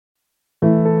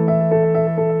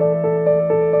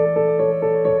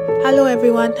Hello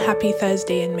everyone, happy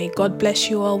Thursday and may God bless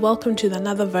you all. Welcome to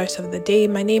another verse of the day.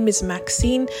 My name is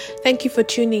Maxine. Thank you for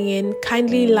tuning in.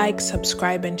 Kindly like,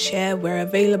 subscribe and share. We're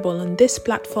available on this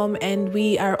platform and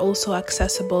we are also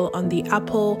accessible on the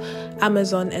Apple,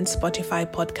 Amazon and Spotify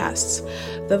podcasts.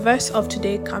 The verse of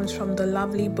today comes from the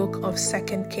lovely book of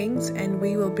 2 Kings and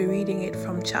we will be reading it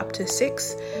from chapter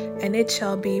 6 and it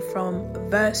shall be from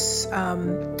verse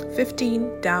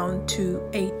 15 down to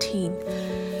 18.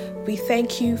 We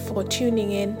thank you for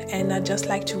tuning in, and I'd just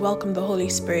like to welcome the Holy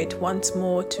Spirit once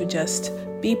more to just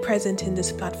be present in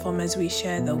this platform as we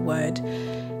share the word.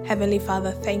 Heavenly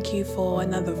Father, thank you for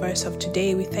another verse of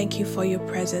today. We thank you for your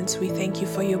presence. We thank you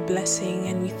for your blessing,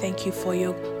 and we thank you for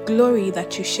your glory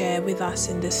that you share with us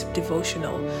in this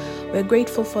devotional. We're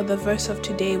grateful for the verse of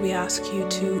today. We ask you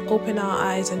to open our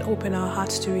eyes and open our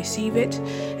hearts to receive it.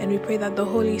 And we pray that the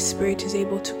Holy Spirit is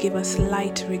able to give us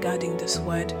light regarding this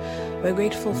word. We're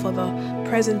grateful for the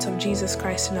presence of Jesus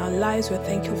Christ in our lives. We're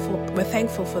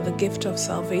thankful for the gift of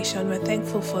salvation. We're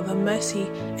thankful for the mercy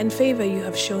and favor you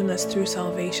have shown us through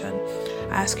salvation.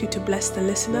 I ask you to bless the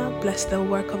listener, bless the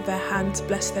work of their hands,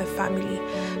 bless their family,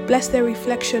 bless their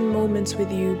reflection moments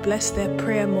with you, bless their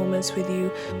prayer moments with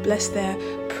you, bless their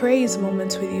praise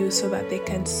moments with you so that they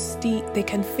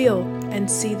can feel and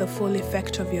see the full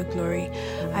effect of your glory.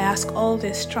 I ask all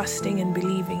this trusting and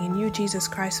believing in you, Jesus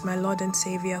Christ, my Lord and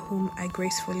Savior, whom I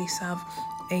gracefully serve.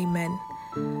 Amen.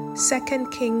 2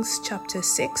 Kings chapter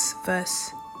 6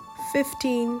 verse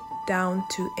 15 down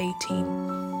to 18.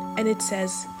 And it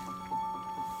says,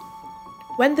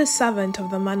 "When the servant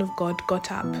of the man of God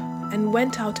got up and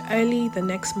went out early the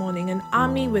next morning, an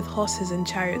army with horses and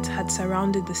chariots had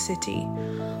surrounded the city.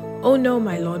 'Oh no,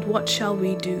 my lord, what shall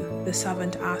we do?' the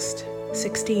servant asked."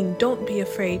 16. "Don't be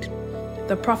afraid,"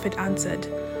 the prophet answered.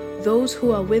 "Those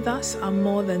who are with us are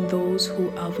more than those who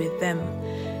are with them."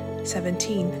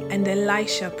 17. And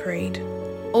Elisha prayed,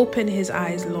 "Open his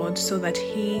eyes, Lord, so that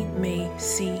he may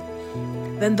see."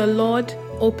 Then the Lord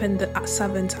opened the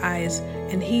servant's eyes,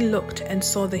 and he looked and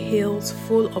saw the hills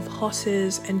full of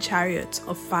horses and chariots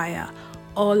of fire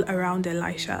all around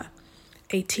Elisha.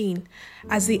 18.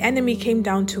 As the enemy came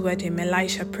down toward him,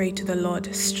 Elisha prayed to the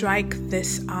Lord, "Strike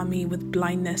this army with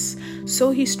blindness."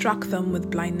 So he struck them with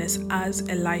blindness as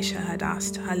Elisha had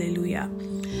asked. Hallelujah.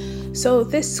 So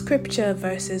these scripture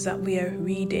verses that we are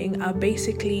reading are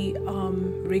basically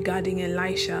regarding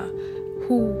Elisha,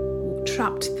 who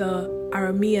trapped the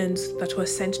Arameans that were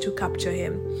sent to capture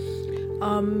him.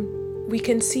 We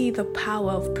can see the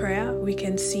power of prayer. We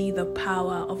can see the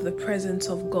power of the presence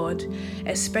of God,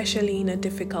 especially in a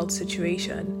difficult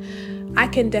situation. I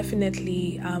can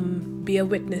definitely be a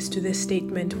witness to this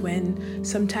statement when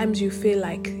sometimes you feel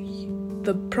like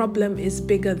the problem is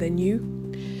bigger than you.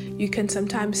 You can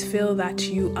sometimes feel that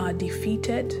you are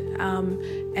defeated,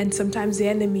 and sometimes the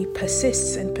enemy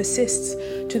persists and persists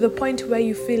to the point where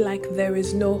you feel like there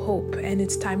is no hope and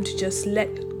it's time to just let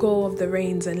go of the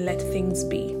reins and let things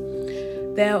be.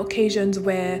 There are occasions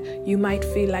where you might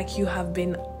feel like you have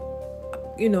been,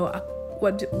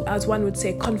 what as one would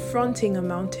say, confronting a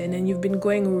mountain, and you've been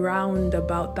going round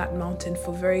about that mountain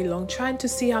for very long, trying to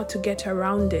see how to get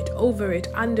around it, over it,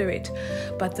 under it,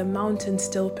 but the mountain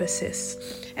still persists.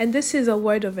 And this is a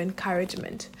word of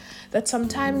encouragement, that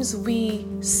sometimes we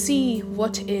see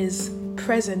what is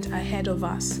present ahead of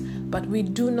us, but we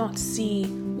do not see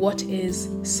what is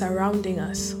surrounding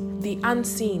us, the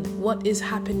unseen, what is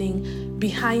happening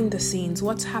behind the scenes,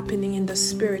 what's happening in the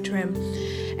spirit realm.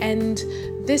 And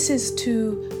this is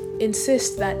to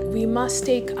insist that we must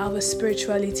take our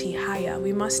spirituality higher.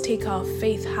 We must take our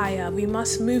faith higher. We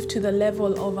must move to the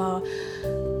level of our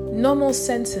normal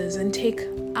senses and take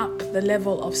up the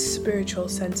level of spiritual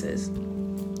senses.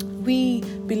 We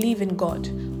believe in God.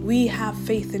 We have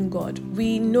faith in God.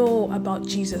 We know about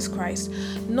Jesus Christ,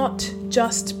 not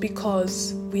just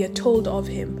because we are told of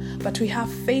him, but we have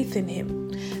faith in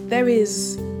him. There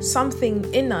is something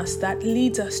in us that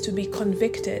leads us to be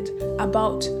convicted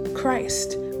about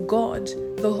Christ, God,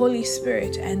 the Holy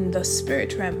Spirit, and the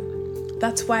spirit realm.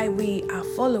 That's why we are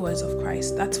followers of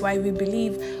Christ. That's why we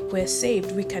believe we're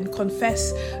saved. We can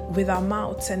confess with our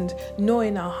mouths and know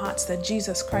in our hearts that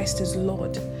Jesus Christ is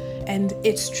Lord. And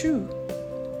it's true.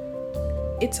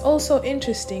 It's also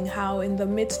interesting how in the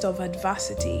midst of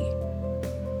adversity,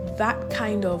 that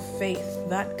kind of faith,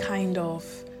 that kind of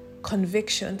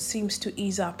conviction seems to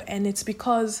ease up. And it's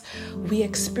because we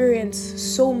experience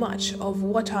so much of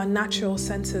what our natural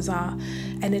senses are,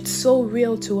 and it's so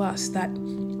real to us that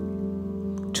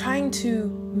trying to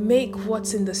make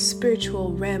what's in the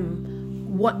spiritual realm,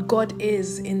 what God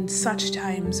is in such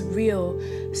times, real,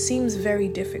 seems very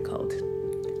difficult.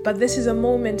 But this is a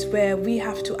moment where we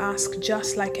have to ask,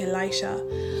 just like Elisha,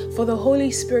 for the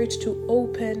Holy Spirit to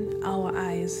open our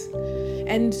eyes.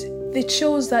 And it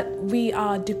shows that we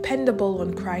are dependable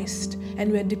on Christ,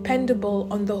 and we're dependable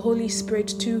on the Holy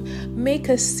Spirit to make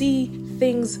us see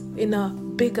things in a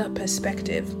bigger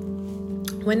perspective.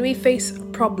 When we face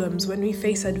problems, when we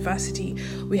face adversity,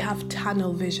 we have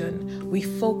tunnel vision. We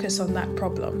focus on that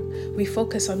problem. We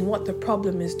focus on what the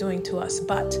problem is doing to us.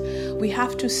 But we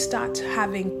have to start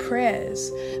having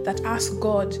prayers that ask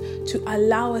God to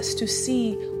allow us to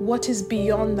see what is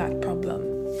beyond that problem.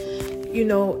 You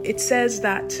know, it says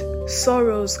that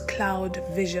sorrows cloud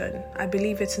vision. I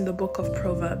believe it's in the book of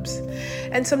Proverbs.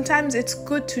 And sometimes it's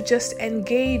good to just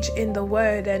engage in the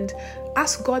word and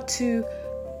ask God to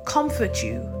comfort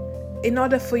you in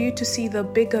order for you to see the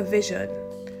bigger vision.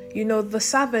 You know, the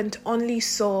servant only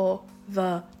saw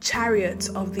the chariots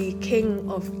of the king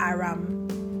of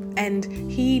Aram, and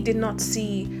he did not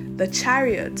see the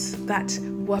chariots that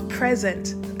were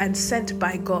present and sent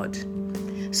by God.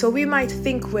 So we might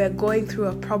think we're going through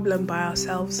a problem by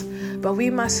ourselves, but we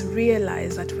must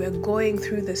realize that we're going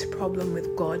through this problem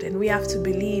with God, and we have to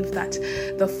believe that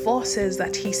the forces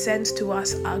that He sends to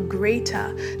us are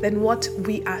greater than what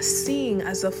we are seeing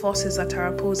as the forces that are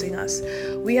opposing us.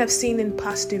 We have seen in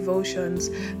past devotions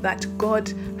that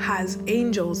God has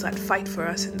angels that fight for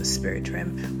us in the spirit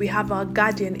realm. We have our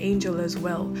guardian angel as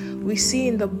well. We see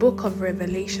in the book of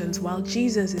Revelations, while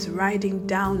Jesus is riding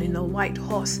down in a white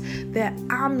horse, there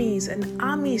are armies and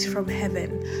armies from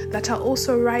heaven that are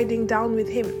also riding down with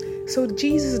Him. So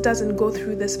Jesus doesn't go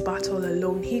through this battle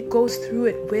alone. He goes through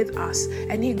it with us,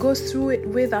 and He goes through it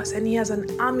with us, and He has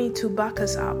an army to back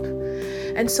us up.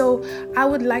 And so I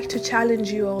would like to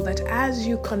challenge you all that as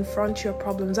you confront your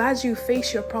problems, as you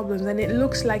face your problems and it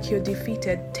looks like you're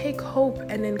defeated, take hope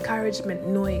and encouragement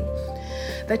knowing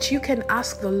that you can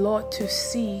ask the Lord to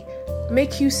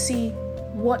make you see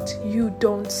what you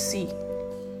don't see.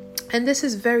 And this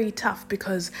is very tough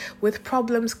because with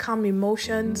problems come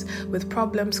emotions, with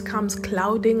problems comes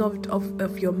clouding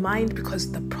of your mind, because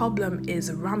the problem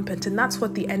is rampant, and that's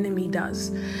what the enemy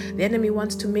does. The enemy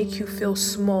wants to make you feel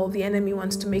small. The enemy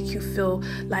wants to make you feel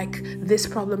like this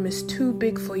problem is too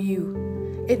big for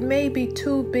you. It may be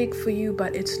too big for you,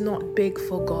 but it's not big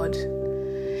for God.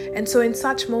 And so in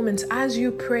such moments, as you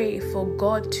pray for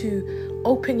God to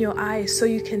open your eyes so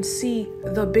you can see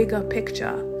the bigger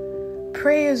picture,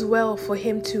 pray as well for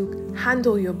Him to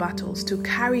handle your battles, to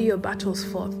carry your battles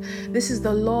forth. This is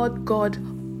the Lord God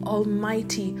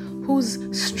Almighty, who's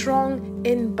strong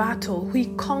in battle, who He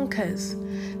conquers.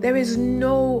 There is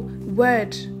no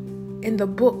word in the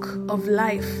book of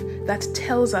life that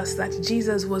tells us that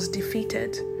Jesus was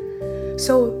defeated.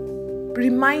 So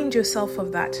remind yourself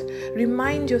of that.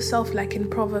 Remind yourself, like in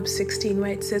Proverbs 16,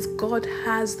 where it says God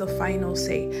has the final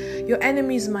say. Your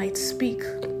enemies might speak.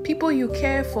 People you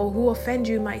care for who offend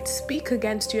you might speak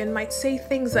against you and might say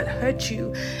things that hurt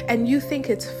you, and you think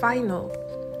it's final.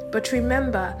 But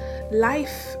remember,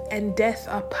 life and death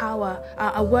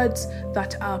are words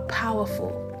that are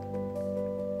powerful.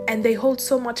 And they hold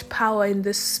so much power in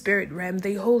this spirit realm.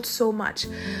 They hold so much.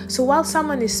 So while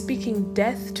someone is speaking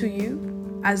death to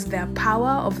you as their power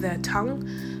of their tongue,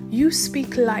 you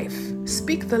speak life.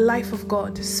 Speak the life of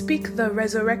God. Speak the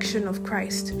resurrection of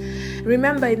Christ.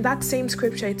 Remember, in that same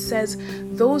scripture, it says,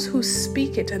 those who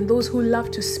speak it and those who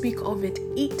love to speak of it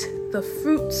eat the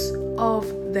fruits of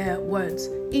their words.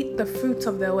 Eat the fruits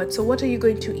of their words. So what are you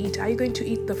going to eat? Are you going to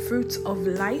eat the fruits of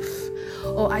life,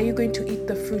 or are you going to eat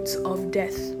the fruits of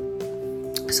death?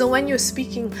 So when you're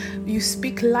speaking, you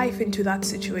speak life into that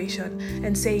situation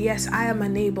and say, yes, I am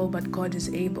unable, but God is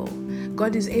able.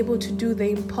 God is able to do the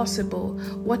impossible.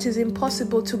 What is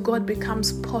impossible to God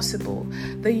becomes possible.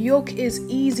 The yoke is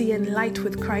easy and light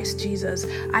with Christ Jesus.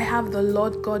 I have the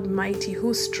Lord God mighty,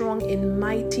 who's strong and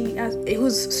mighty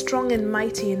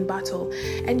in battle.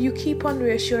 And you keep on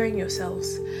reassuring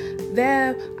yourselves.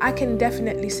 There, I can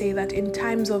definitely say that in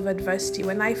times of adversity,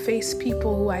 when I face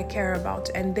people who I care about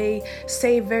and they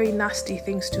say very nasty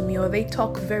things to me, or they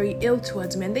talk very ill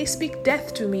towards me and they speak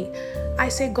death to me, I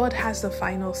say God has the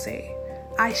final say.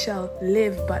 I shall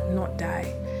live but not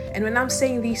die. And when I'm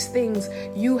saying these things,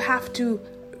 you have to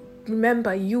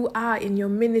remember, you are in your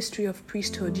ministry of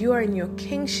priesthood. You are in your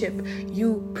kingship.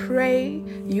 You pray,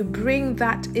 you bring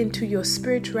that into your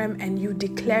spirit realm, and you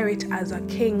declare it as a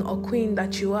king or queen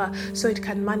that you are, so it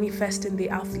can manifest in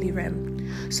the earthly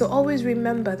realm. So always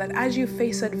remember that as you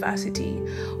face adversity,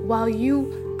 while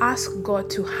you ask God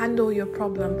to handle your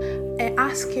problem,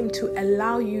 ask Him to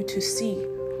allow you to see.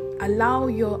 Allow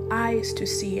your eyes to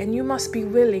see, and you must be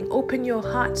willing. Open your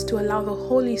hearts to allow the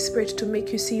Holy Spirit to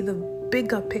make you see the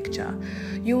bigger picture.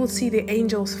 You will see the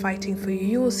angels fighting for you.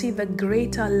 You will see the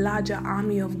greater, larger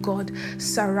army of God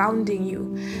surrounding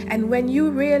you. And when you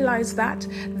realize that,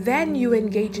 then you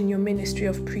engage in your ministry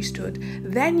of priesthood.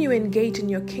 Then you engage in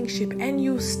your kingship and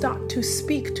you start to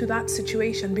speak to that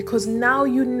situation, because now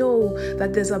you know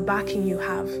that there's a backing you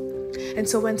have. And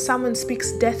so when someone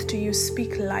speaks death to you,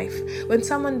 speak life. When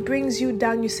someone brings you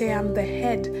down, you say, I'm the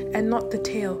head and not the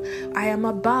tail. I am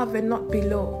above and not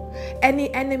below.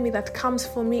 Any enemy that comes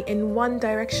for me in one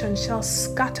direction shall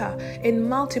scatter in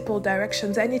multiple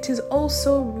directions. And it is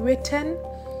also written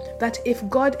that if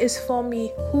God is for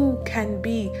me, who can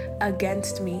be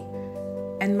against me?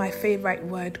 And my favorite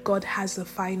word, God has the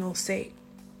final say.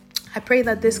 I pray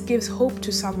that this gives hope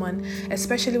to someone,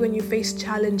 especially when you face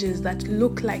challenges that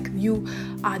look like you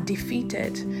are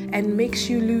defeated and makes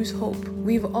you lose hope.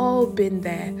 We've all been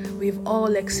there. We've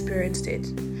all experienced it.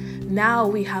 Now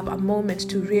we have a moment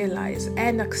to realize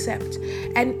and accept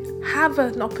and have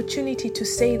an opportunity to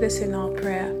say this in our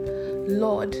prayer.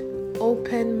 Lord,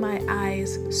 open my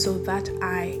eyes so that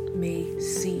I may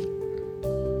see.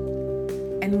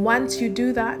 And once you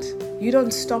do that, you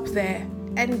don't stop there.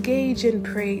 Engage in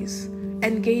praise.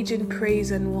 Engage in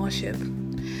praise and worship.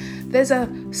 There's a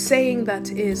saying that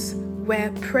is,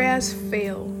 where prayers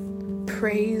fail,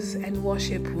 praise and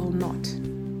worship will not.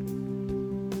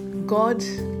 God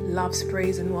loves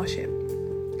praise and worship.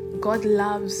 God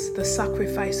loves the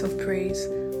sacrifice of praise.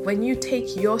 When you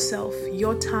take yourself,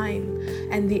 your time,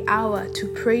 and the hour to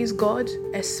praise God,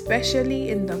 especially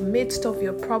in the midst of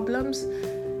your problems,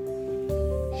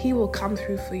 He will come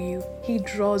through for you. He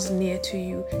draws near to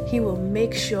you. He will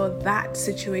make sure that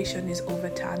situation is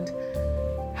overturned.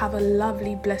 Have a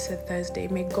lovely, blessed Thursday.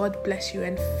 May God bless you,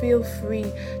 and feel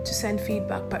free to send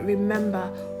feedback. But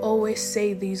remember, always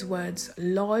say these words: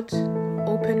 Lord,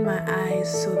 open my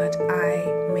eyes so that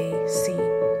I may see.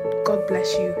 God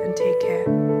bless you and take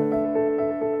care.